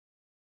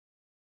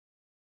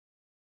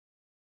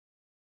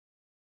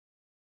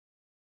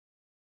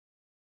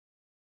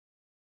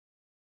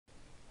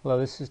Hello,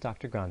 this is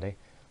Dr. Grande.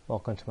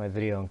 Welcome to my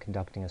video on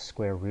conducting a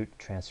square root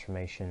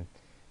transformation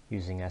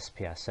using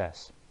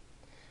SPSS.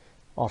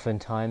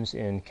 Oftentimes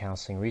in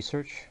counseling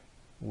research,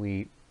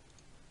 we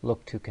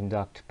look to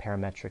conduct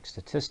parametric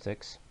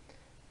statistics,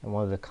 and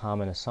one of the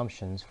common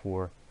assumptions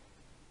for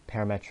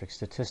parametric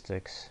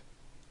statistics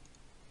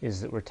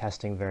is that we're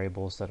testing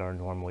variables that are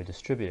normally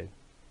distributed.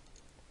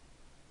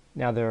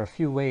 Now, there are a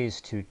few ways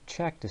to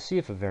check to see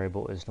if a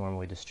variable is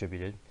normally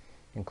distributed,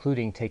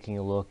 including taking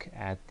a look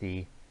at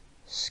the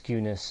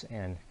skewness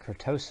and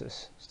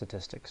kurtosis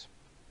statistics.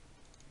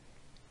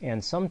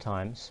 And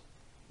sometimes,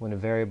 when a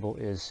variable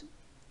is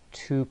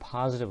too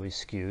positively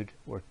skewed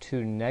or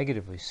too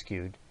negatively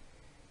skewed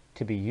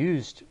to be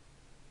used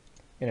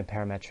in a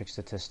parametric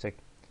statistic,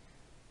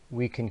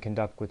 we can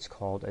conduct what's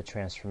called a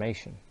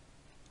transformation.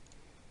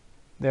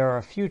 There are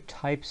a few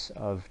types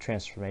of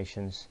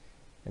transformations.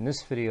 In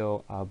this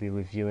video, I'll be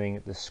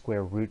reviewing the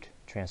square root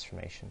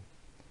transformation.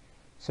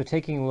 So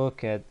taking a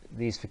look at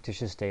these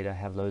fictitious data I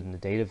have loaded in the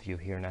data view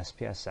here in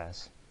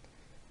SPSS,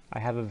 I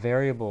have a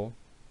variable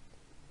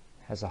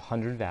has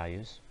 100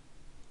 values,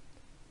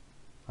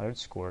 100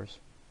 scores,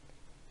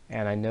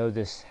 and I know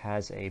this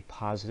has a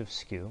positive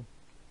skew,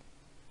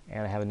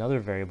 and I have another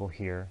variable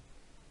here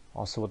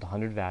also with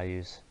 100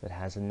 values that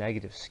has a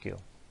negative skew.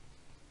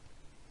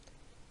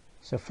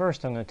 So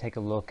first I'm going to take a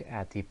look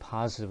at the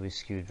positively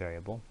skewed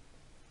variable.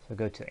 So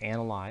go to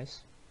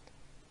Analyze,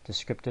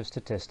 Descriptive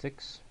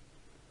Statistics,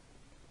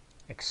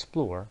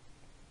 Explore,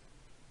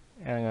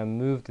 and I'm going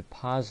to move the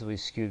positively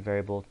skewed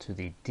variable to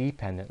the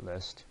dependent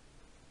list,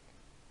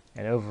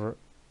 and over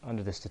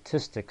under the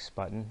Statistics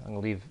button I'm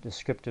going to leave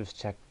Descriptives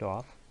checked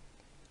off.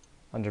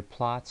 Under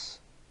Plots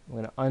I'm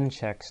going to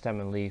uncheck Stem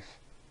and Leaf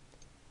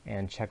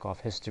and check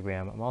off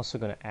Histogram. I'm also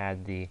going to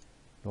add the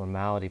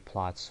normality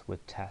plots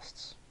with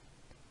tests.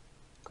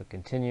 Click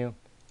Continue.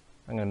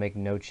 I'm going to make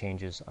no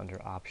changes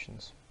under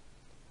Options.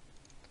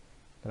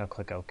 Then I'll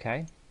click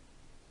OK.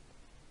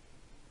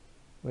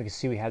 We can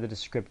see we have the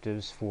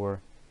descriptives for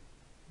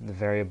the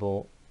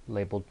variable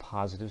labeled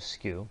positive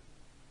skew.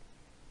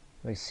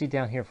 We can see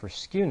down here for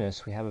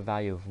skewness we have a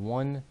value of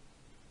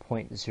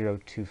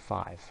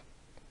 1.025 and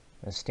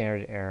a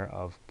standard error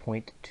of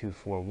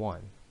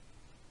 0.241.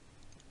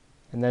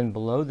 And then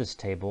below this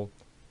table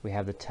we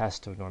have the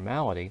test of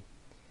normality,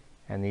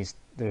 and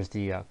there's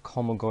the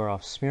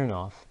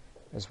Kolmogorov-Smirnov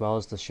as well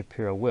as the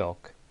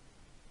Shapiro-Wilk.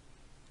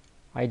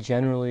 I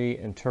generally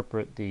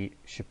interpret the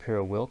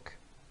Shapiro-Wilk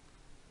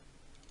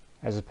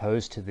as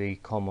opposed to the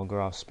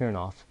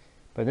Kolmogorov-Smirnov,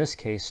 but in this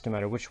case, no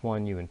matter which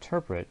one you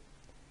interpret,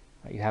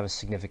 you have a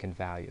significant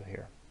value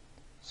here.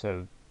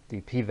 So the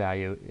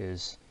p-value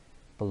is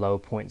below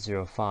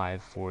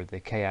 0.05 for the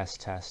KS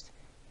test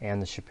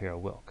and the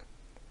Shapiro-Wilk.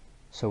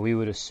 So we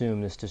would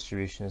assume this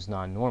distribution is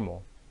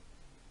non-normal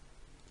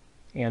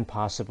and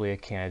possibly a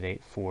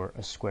candidate for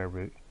a square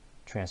root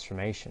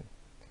transformation.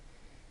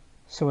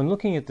 So when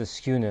looking at the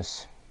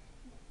skewness,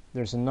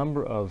 there's a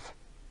number of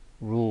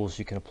rules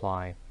you can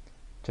apply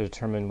to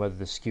determine whether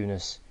the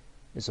skewness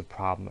is a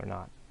problem or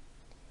not.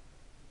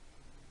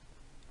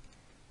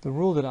 The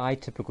rule that I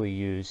typically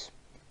use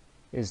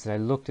is that I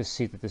look to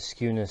see that the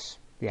skewness,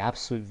 the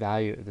absolute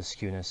value of the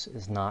skewness,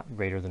 is not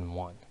greater than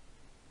 1.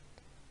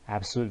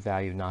 Absolute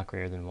value not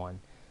greater than 1.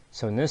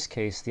 So in this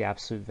case, the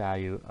absolute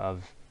value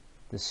of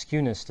the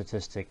skewness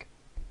statistic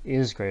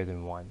is greater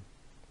than 1.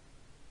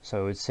 So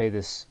I would say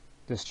this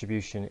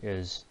distribution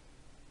is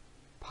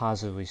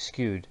positively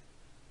skewed,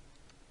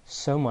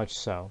 so much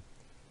so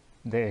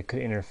that it could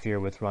interfere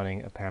with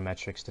running a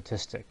parametric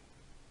statistic.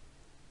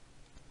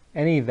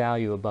 Any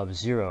value above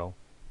 0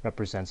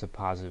 represents a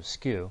positive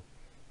skew,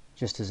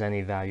 just as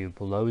any value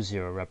below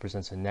 0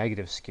 represents a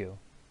negative skew.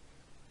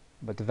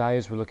 But the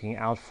values we're looking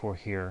out for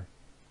here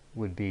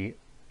would be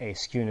a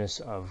skewness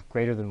of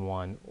greater than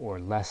 1 or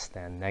less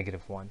than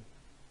 -1.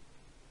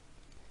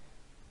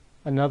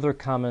 Another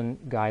common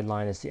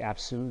guideline is the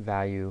absolute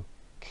value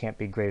can't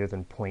be greater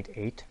than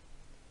 0.8.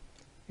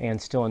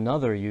 And still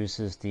another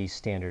uses the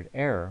standard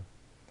error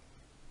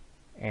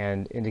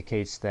and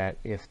indicates that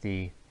if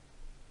the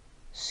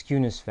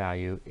skewness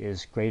value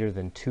is greater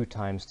than 2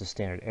 times the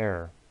standard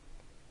error,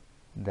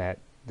 that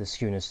the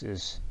skewness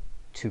is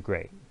too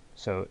great.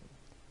 So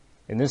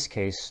in this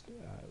case,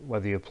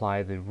 whether you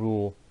apply the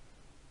rule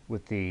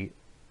with the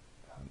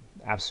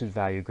absolute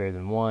value greater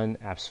than 1,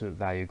 absolute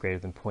value greater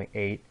than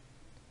 0.8,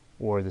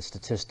 or the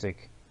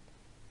statistic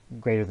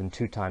greater than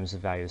 2 times the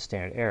value of the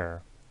standard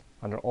error,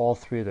 under all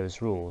three of those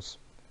rules,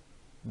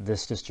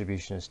 this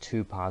distribution is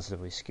too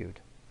positively skewed.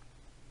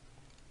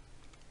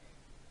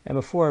 And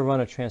before I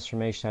run a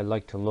transformation, I'd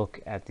like to look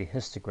at the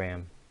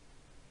histogram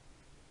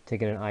to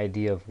get an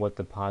idea of what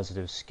the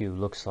positive skew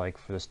looks like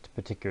for this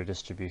particular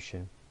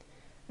distribution.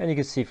 And you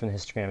can see from the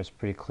histogram it's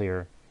pretty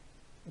clear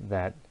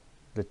that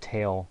the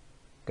tail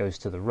goes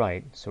to the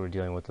right, so we're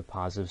dealing with the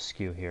positive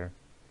skew here.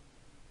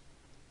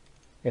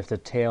 If the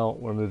tail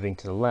were moving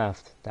to the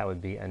left, that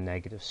would be a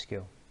negative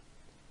skew.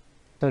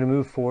 So to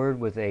move forward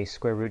with a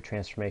square root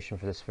transformation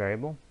for this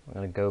variable, I'm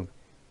going to go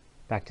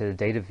back to the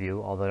data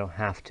view, although I don't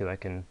have to. I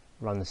can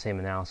run the same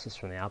analysis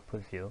from the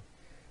output view.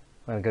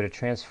 I'm going to go to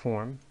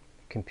Transform,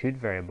 Compute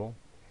Variable,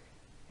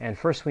 and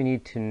first we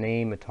need to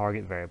name a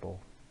target variable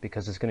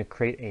because it's going to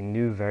create a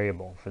new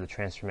variable for the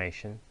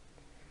transformation.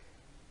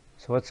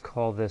 So let's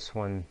call this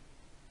one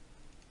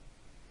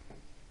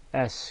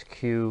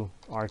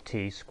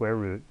SQRT, square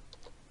root,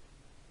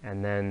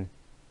 and then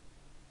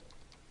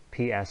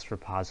PS for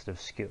positive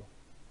skew.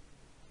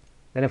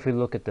 Then if we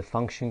look at the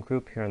function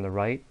group here on the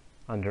right,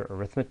 under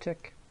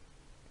arithmetic,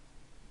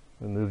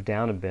 we move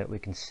down a bit, we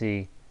can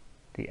see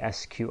the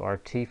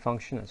SQRT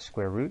function, that's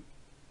square root.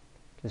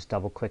 Just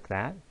double click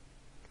that.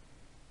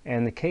 And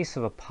in the case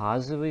of a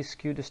positively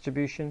skewed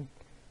distribution,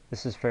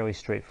 this is fairly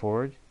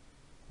straightforward.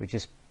 We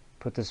just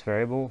put this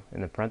variable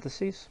in the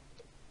parentheses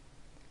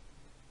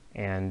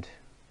and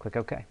click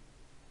OK.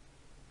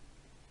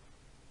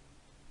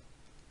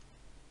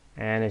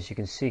 And as you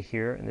can see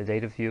here in the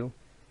data view,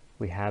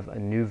 we have a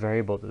new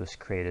variable that was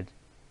created,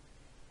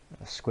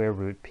 square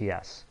root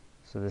PS.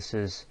 So this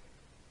is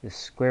the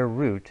square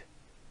root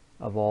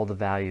of all the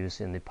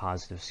values in the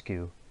positive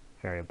skew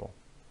variable.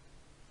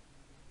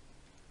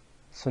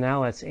 So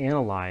now let's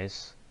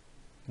analyze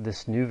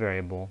this new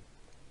variable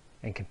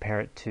and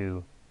compare it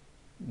to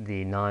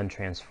the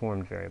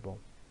non-transformed variable.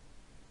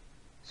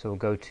 So we'll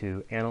go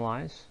to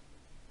Analyze,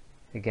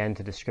 again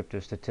to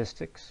Descriptive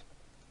Statistics,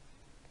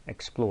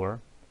 Explore,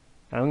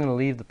 and I'm going to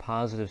leave the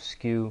positive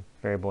skew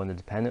variable in the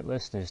dependent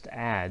list and just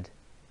add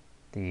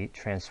the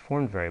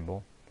transformed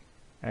variable.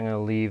 I'm going to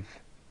leave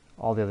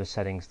all the other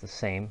settings the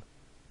same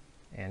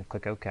and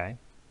click OK.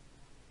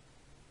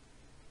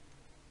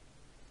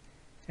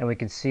 And we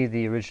can see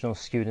the original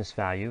skewness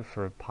value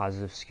for a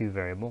positive skew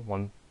variable,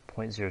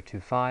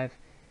 1.025,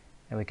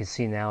 and we can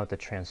see now at the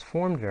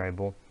transformed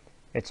variable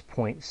it's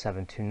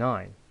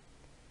 0.729.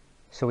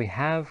 So we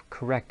have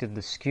corrected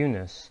the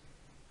skewness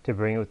to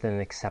bring it within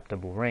an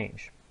acceptable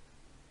range.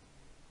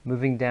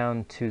 Moving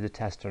down to the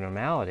test of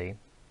normality,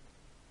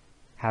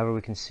 however,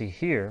 we can see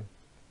here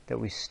that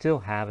we still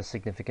have a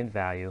significant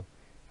value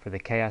for the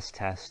KS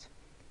test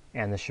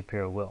and the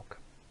Shapiro-Wilk.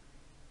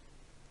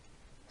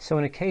 So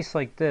in a case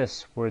like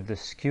this, where the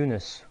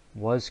skewness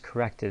was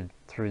corrected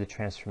through the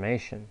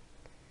transformation,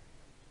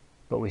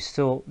 but we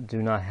still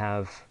do not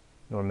have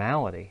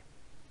normality,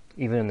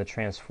 even in the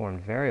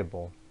transformed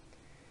variable,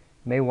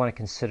 you may want to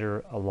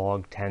consider a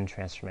log 10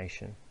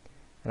 transformation.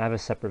 And I have a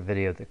separate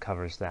video that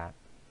covers that.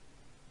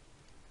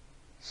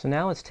 So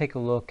now let's take a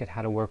look at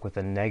how to work with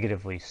a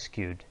negatively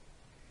skewed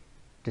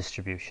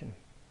distribution.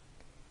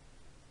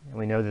 And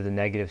we know that the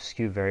negative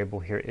skew variable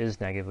here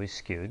is negatively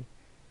skewed.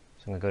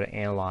 So I'm going to go to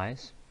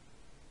Analyze,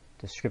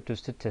 Descriptive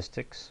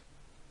Statistics,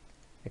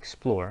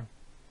 Explore.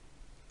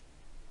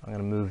 I'm going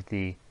to move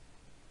the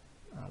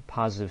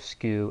positive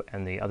skew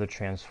and the other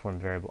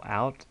transformed variable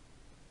out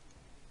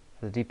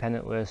of the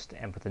dependent list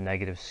and put the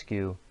negative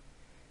skew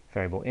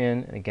variable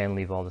in, and again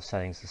leave all the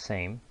settings the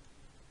same.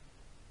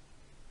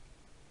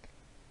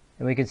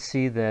 And we can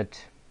see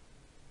that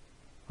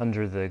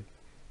under the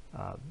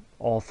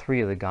all three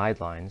of the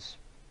guidelines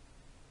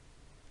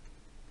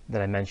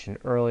that I mentioned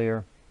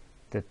earlier,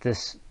 that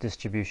this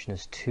distribution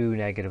is too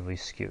negatively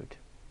skewed.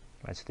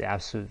 Right? So the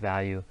absolute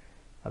value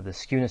of the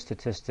skewness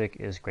statistic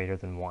is greater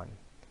than 1,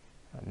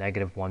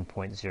 negative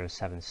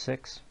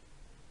 1.076.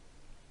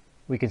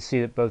 We can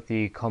see that both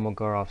the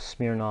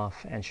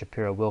Kolmogorov-Smirnov and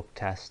Shapiro-Wilk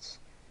tests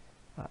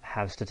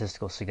have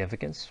statistical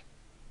significance.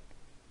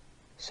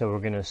 So we're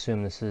going to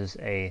assume this is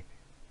a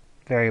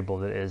variable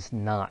that is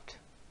not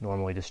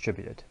normally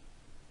distributed.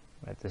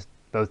 Right?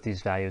 Both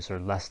these values are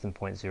less than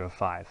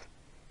 0.05.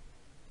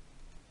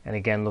 And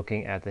again,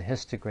 looking at the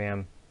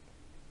histogram,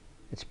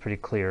 it's pretty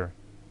clear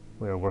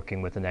we are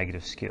working with a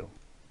negative skew.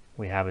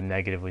 We have a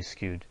negatively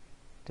skewed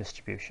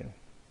distribution.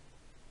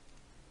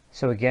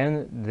 So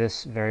again,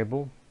 this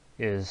variable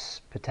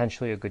is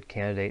potentially a good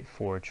candidate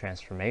for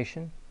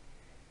transformation.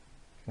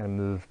 I'm going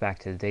to move back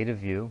to the data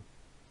view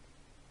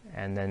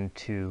and then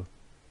to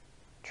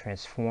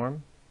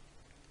Transform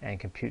and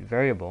Compute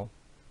Variable.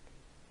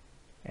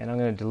 And I'm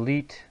going to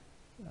delete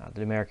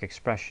the numeric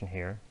expression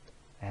here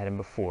I had in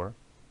before.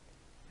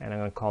 And I'm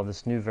going to call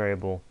this new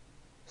variable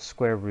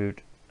square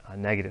root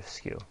negative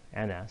skew,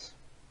 NS.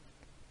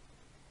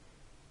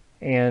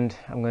 And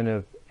I'm going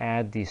to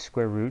add the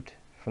square root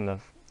from the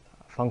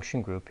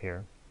function group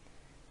here.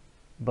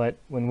 But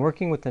when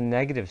working with the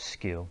negative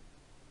skew,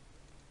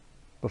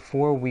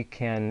 before we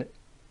can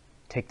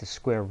take the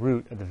square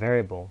root of the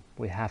variable,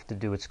 we have to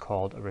do what's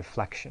called a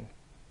reflection.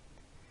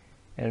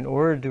 And in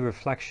order to do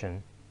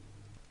reflection,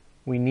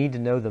 we need to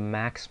know the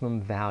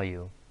maximum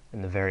value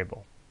in the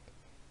variable.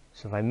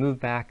 So if I move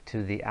back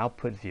to the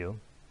output view,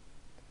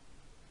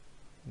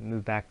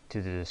 move back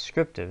to the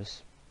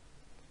descriptives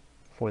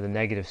for the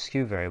negative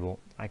skew variable,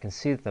 I can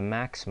see that the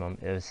maximum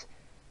is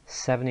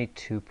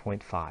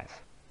 72.5. I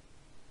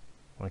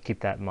want to keep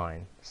that in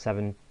mind,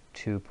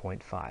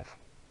 72.5.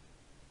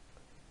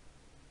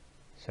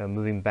 So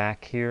moving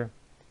back here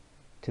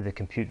to the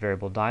compute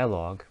variable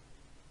dialog,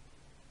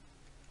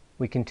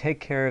 we can take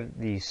care of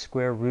the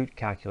square root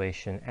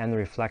calculation and the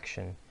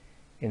reflection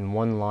in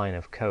one line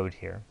of code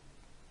here.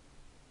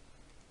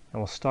 And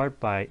we'll start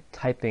by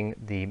typing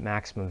the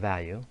maximum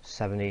value,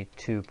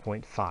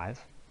 72.5,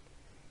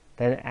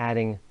 then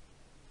adding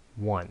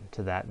 1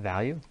 to that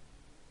value,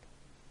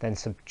 then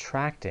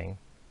subtracting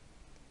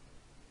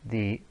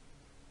the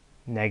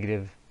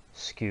negative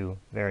skew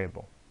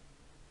variable.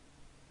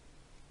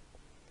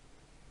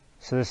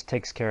 So this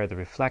takes care of the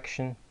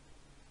reflection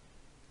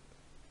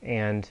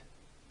and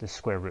the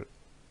square root.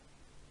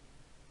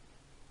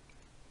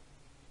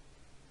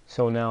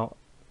 So now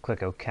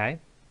click OK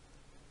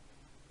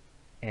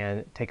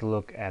and take a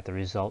look at the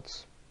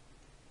results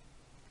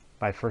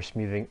by first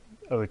moving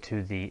over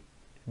to the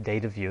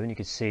data view, and you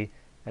can see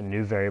a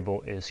new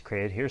variable is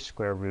created here,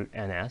 square root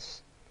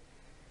ns.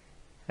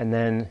 And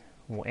then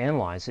we'll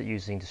analyze it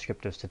using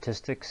descriptive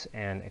statistics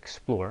and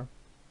explore.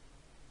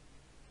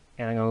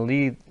 And I'm going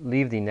to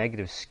leave the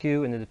negative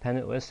skew in the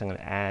dependent list. I'm going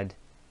to add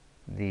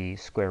the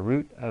square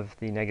root of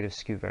the negative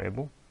skew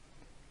variable.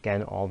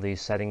 Again, all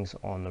these settings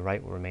on the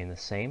right will remain the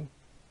same.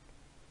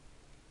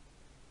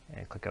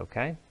 And click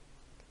OK.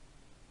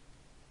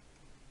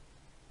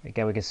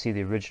 Again, we can see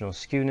the original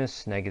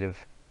skewness,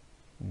 negative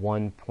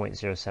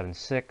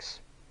 1.076.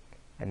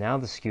 And now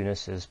the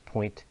skewness is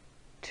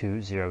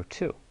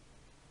 0.202.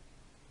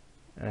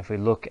 And if we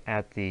look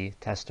at the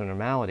test of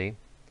normality,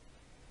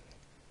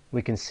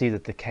 we can see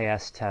that the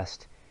KS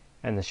test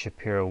and the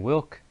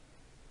Shapiro-Wilk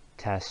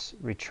tests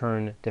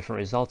return different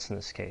results in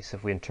this case.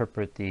 If we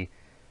interpret the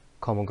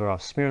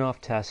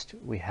Kolmogorov-Smirnov test,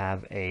 we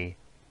have a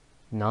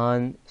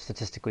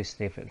non-statistically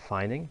significant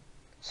finding.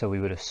 So we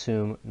would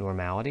assume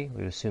normality.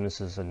 We would assume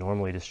this is a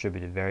normally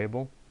distributed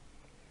variable.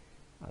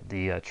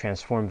 The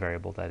transform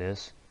variable, that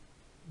is,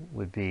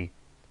 would be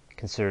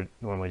considered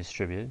normally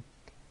distributed.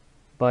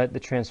 But the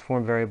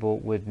transform variable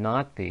would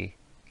not be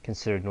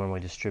considered normally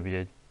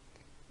distributed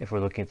if we're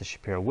looking at the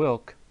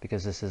Shapiro-Wilk,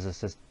 because this is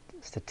a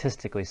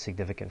statistically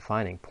significant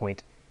finding,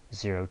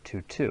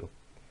 0.022.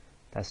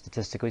 That's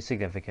statistically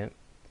significant.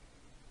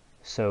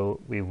 So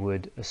we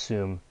would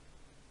assume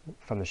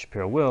from the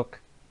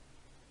Shapiro-Wilk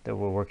that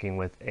we're working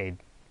with a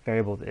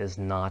variable that is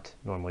not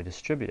normally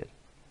distributed.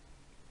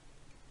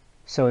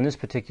 So in this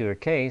particular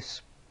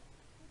case,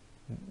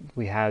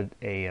 we had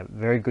a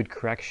very good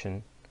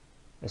correction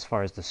as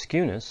far as the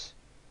skewness,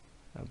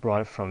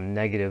 brought it from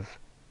negative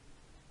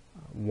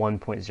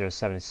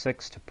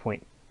 1.076 to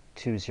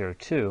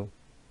 0.202,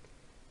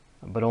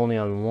 but only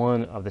on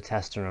one of the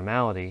tests of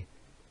normality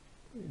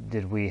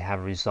did we have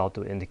a result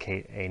that would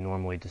indicate a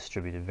normally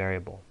distributed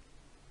variable.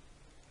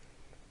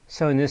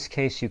 So in this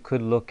case, you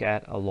could look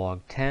at a log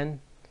 10,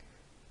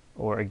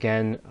 or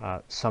again,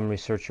 some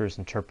researchers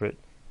interpret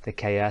the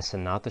KS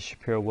and not the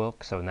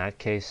Shapiro-Wilk. So in that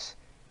case,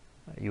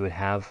 you would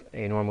have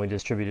a normally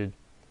distributed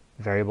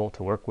variable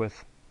to work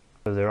with.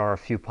 So there are a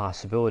few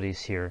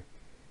possibilities here,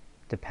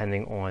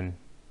 depending on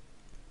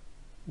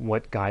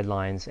what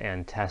guidelines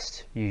and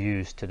tests you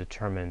use to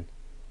determine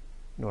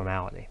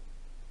normality.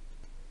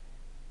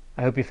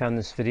 I hope you found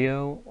this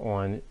video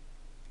on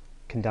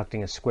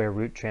conducting a square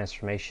root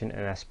transformation in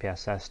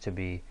SPSS to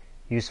be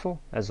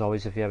useful. As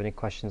always, if you have any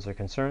questions or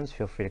concerns,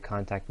 feel free to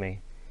contact me,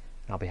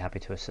 and I'll be happy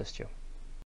to assist you.